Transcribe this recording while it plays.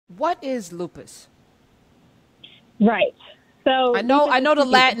What is lupus? Right. So I know the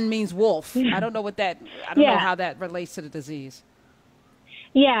Latin means wolf. I don't know I don't know how that relates to the disease.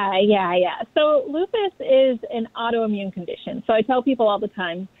 Yeah. So lupus is an autoimmune condition. So I tell people all the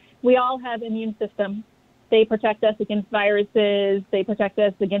time, we all have immune systems. They protect us against viruses. They protect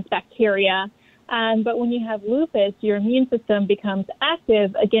us against bacteria. But when you have lupus, your immune system becomes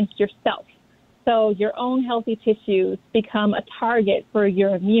active against yourself. So your own healthy tissues become a target for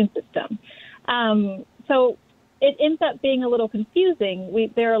your immune system. So it ends up being a little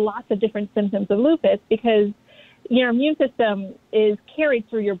confusing. There are lots of different symptoms of lupus because your immune system is carried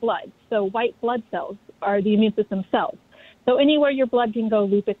through your blood. So white blood cells are the immune system cells. So anywhere your blood can go,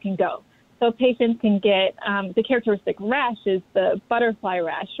 lupus can go. So patients can get the characteristic rash is the butterfly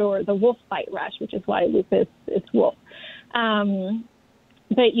rash or the wolf bite rash, which is why lupus is wolf.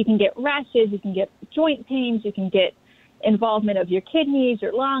 But you can get rashes, you can get joint pains, you can get involvement of your kidneys,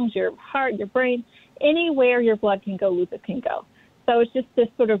 your lungs, your heart, your brain. Anywhere your blood can go, lupus can go. So it's just this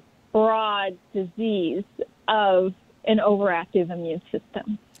sort of broad disease of an overactive immune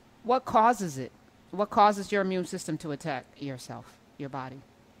system. What causes it? What causes your immune system to attack yourself, your body?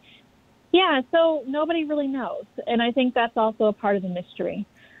 Yeah, so nobody really knows. And I think that's also a part of the mystery.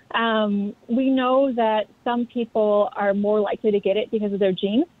 We know that some people are more likely to get it because of their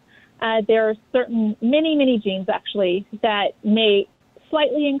genes. There are many genes actually that may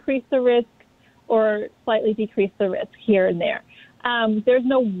slightly increase the risk or slightly decrease the risk here and there. There's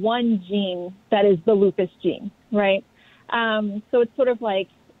no one gene that is the lupus gene, right? So it's sort of like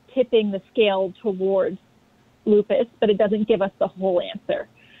tipping the scale towards lupus, but it doesn't give us the whole answer.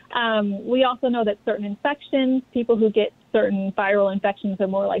 We also know that certain infections, people who get certain viral infections are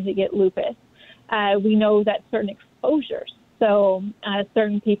more likely to get lupus. We know that certain exposures, so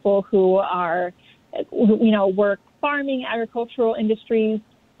certain people who are, work farming, agricultural industries,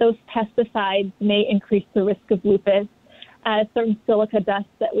 those pesticides may increase the risk of lupus. Certain silica dust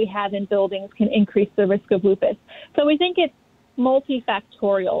that we have in buildings can increase the risk of lupus. So we think it's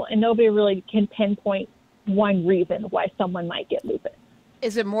multifactorial, and nobody really can pinpoint one reason why someone might get lupus.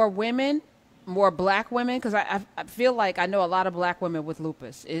 Is it more women, more black women? Because I feel like I know a lot of black women with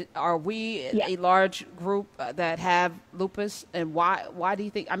lupus. Are we a large group that have lupus? And why do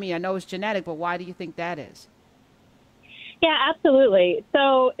you think, I mean, I know it's genetic, but why do you think that is? Yeah, absolutely.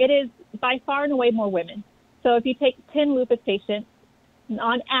 So it is by far and away more women. So if you take 10 lupus patients,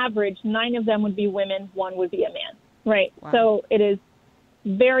 on average, 9 of them would be women, 1 would be a man, right? Wow. So it is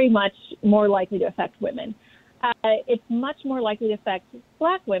very much more likely to affect women. It's much more likely to affect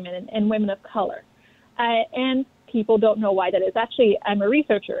black women and women of color. And people don't know why that is. Actually, I'm a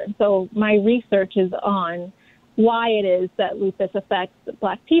researcher, and so my research is on why it is that lupus affects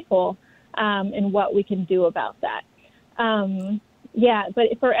black people and what we can do about that. But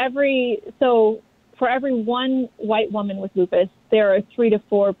for every one white woman with lupus, there are 3 to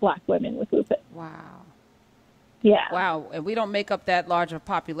 4 black women with lupus. Wow. Yeah. Wow. And we don't make up that large of a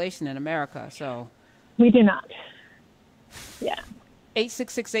population in America, so. We do not. Yeah.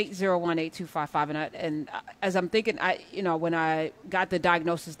 866-801-8255. And as I'm thinking, when I got the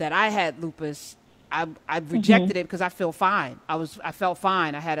diagnosis that I had lupus, I rejected it because I feel fine. I felt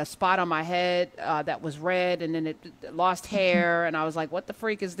fine. I had a spot on my head that was red, and then it lost hair, and I was like, what the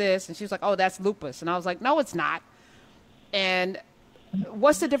freak is this? And she was like, oh, that's lupus. And I was like, no, it's not. And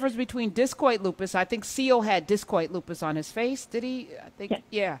what's the difference between discoid lupus? I think Seal had discoid lupus on his face. Did he? I think,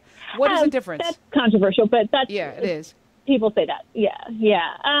 yeah. What is the difference? That's controversial, but it is. People say that. Yeah.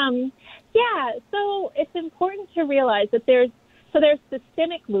 So it's important to realize that there's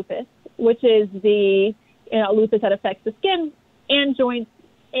systemic lupus, which is the lupus that affects the skin and joints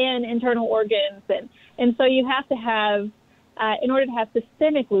and internal organs, and so you have to have in order to have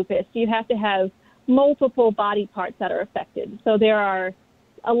systemic lupus, you have to have multiple body parts that are affected. So there are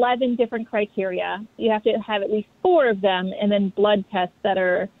 11 different criteria. You have to have at least 4 of them, and then blood tests that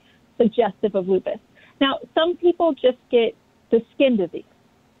are suggestive of lupus. Now, some people just get the skin disease.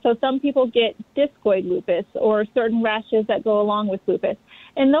 So some people get discoid lupus or certain rashes that go along with lupus.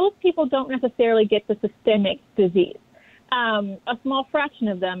 And those people don't necessarily get the systemic disease. A small fraction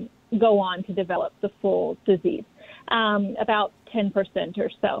of them go on to develop the full disease, about 10%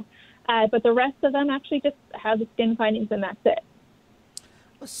 or so. But the rest of them actually just have the skin findings, and that's it.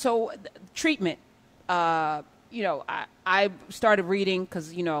 So treatment, I started reading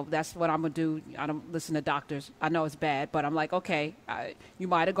because, that's what I'm going to do. I don't listen to doctors. I know it's bad, but I'm like, okay, you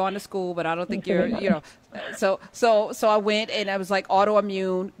might have gone to school, but I don't think you're, So I went, and I was like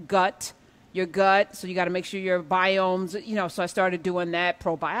autoimmune, gut, your gut. So you got to make sure your biomes, you know, so I started doing that,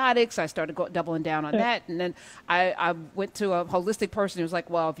 probiotics. I started doubling down on that. And then I went to a holistic person who was like,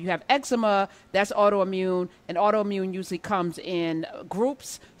 well, if you have eczema, that's autoimmune, and autoimmune usually comes in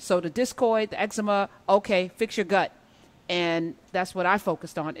groups. So the Discoid, the eczema, okay, fix your gut. And that's what I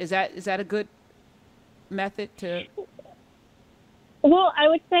focused on. Is that a good method to? Well, I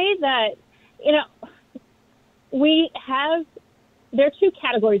would say that, you know, there are two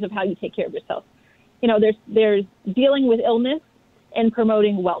categories of how you take care of yourself. You know, there's dealing with illness and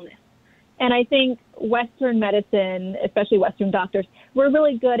promoting wellness. And I think Western medicine, especially Western doctors, we're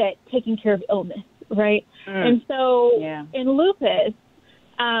really good at taking care of illness, right? And so in lupus,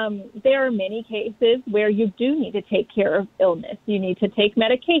 there are many cases where you do need to take care of illness. You need to take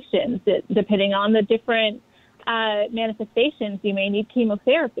medications. Depending on the different manifestations, you may need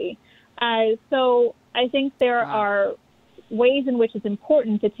chemotherapy. So I think there are ways in which it's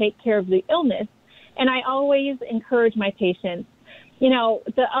important to take care of the illness. And I always encourage my patients, you know,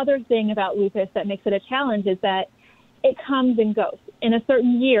 the other thing about lupus that makes it a challenge is that it comes and goes. In a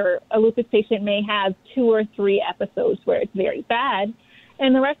certain year, a lupus patient may have 2 or 3 episodes where it's very bad,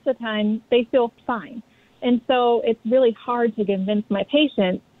 and the rest of the time they feel fine. And so it's really hard to convince my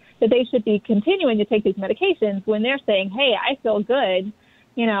patients that they should be continuing to take these medications when they're saying, hey, I feel good.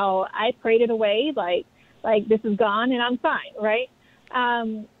 You know, I prayed it away, like this is gone and I'm fine, right?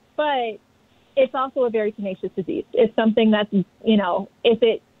 But it's also a very tenacious disease. It's something that's, you know, if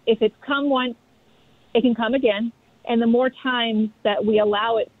it's come once, it can come again. And the more times that we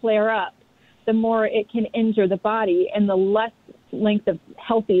allow it flare up, the more it can injure the body and the less length of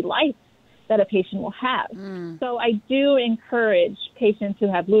healthy life that a patient will have. So I do encourage patients who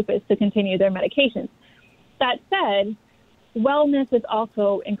have lupus to continue their medications. That said, wellness is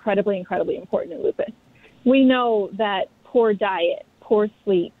also incredibly, incredibly important in lupus. We know that poor diet, poor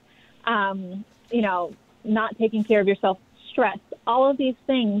sleep, you know, not taking care of yourself, stress, all of these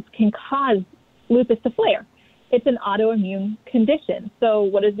things can cause lupus to flare. It's an autoimmune condition. So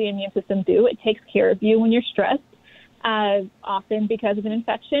what does the immune system do? It takes care of you when you're stressed, often because of an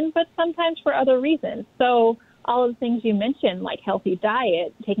infection, but sometimes for other reasons. So all of the things you mentioned, like healthy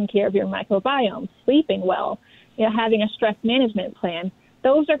diet, taking care of your microbiome, sleeping well, you know, having a stress management plan,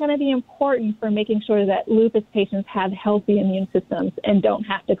 those are going to be important for making sure that lupus patients have healthy immune systems and don't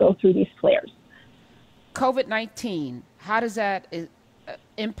have to go through these flares. COVID-19, how does that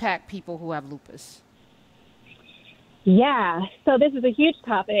impact people who have lupus? Yeah, so this is a huge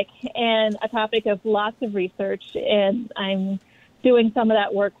topic and a topic of lots of research, and I'm doing some of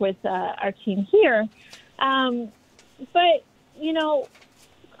that work with our team here. But, you know,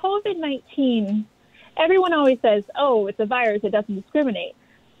 COVID-19, everyone always says, oh, it's a virus, it doesn't discriminate.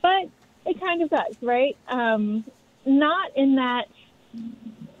 But it kind of does, right? Not in that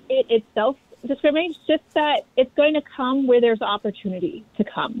it itself discriminates, just that it's going to come where there's opportunity to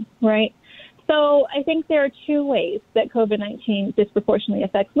come, right? So I think there are 2 ways that COVID-19 disproportionately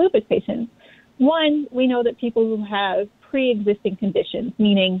affects lupus patients. One, we know that people who have pre-existing conditions,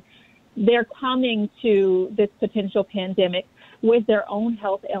 meaning they're coming to this potential pandemic with their own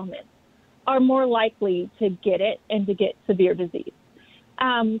health ailments, are more likely to get it and to get severe disease.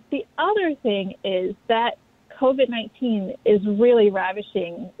 The other thing is that COVID-19 is really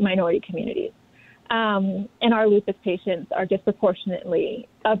ravishing minority communities. And our lupus patients are disproportionately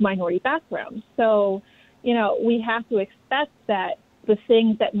of minority backgrounds. So, you know, we have to expect that the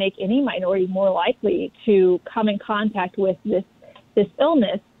things that make any minority more likely to come in contact with this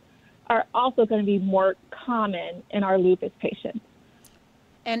illness are also going to be more common in our lupus patients.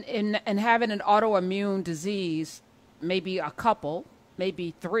 And having an autoimmune disease, maybe a couple,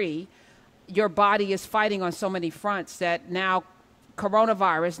 maybe 3, your body is fighting on so many fronts that now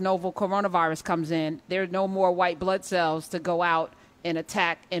novel coronavirus comes in. There are no more white blood cells to go out and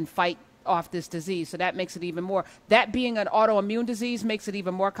attack and fight off this disease. So that makes it even more. That being an autoimmune disease makes it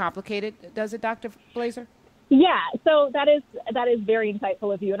even more complicated, does it, Dr. Blazer? Yeah, so that is very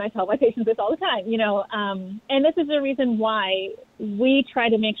insightful of you, and I tell my patients this all the time, you know, and this is the reason why we try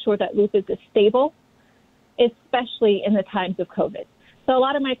to make sure that lupus is stable, especially in the times of COVID. So a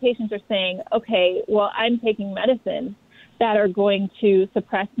lot of my patients are saying, okay, well, I'm taking medicines that are going to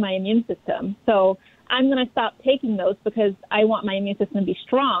suppress my immune system, so I'm going to stop taking those because I want my immune system to be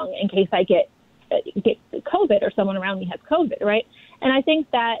strong in case I get COVID or someone around me has COVID, right? And I think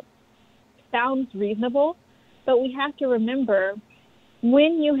that sounds reasonable. But we have to remember,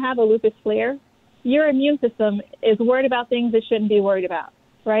 when you have a lupus flare, your immune system is worried about things it shouldn't be worried about,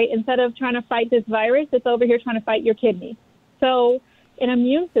 right? Instead of trying to fight this virus, it's over here trying to fight your kidney. So an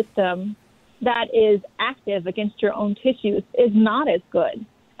immune system that is active against your own tissues is not as good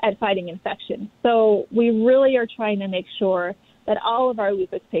at fighting infection. So we really are trying to make sure that all of our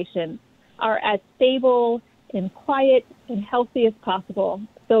lupus patients are as stable and quiet and healthy as possible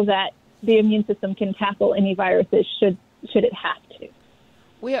so that the immune system can tackle any viruses should it have to.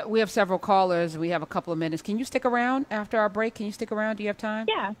 We have several callers. We have a couple of minutes. Can you stick around after our break? Can you stick around? Do you have time?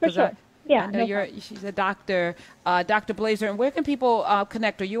 Yeah, for sure. I know she's a doctor, Dr. Blazer. And where can people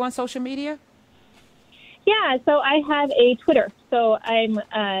connect? Are you on social media? Yeah, so I have a Twitter. So I'm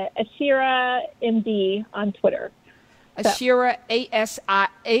Ashira MD on Twitter. Ashira, ASHIRA.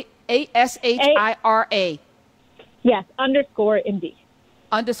 Yes, _MD.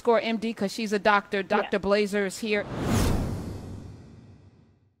 _MD, because she's a doctor. Dr. Blazer is here.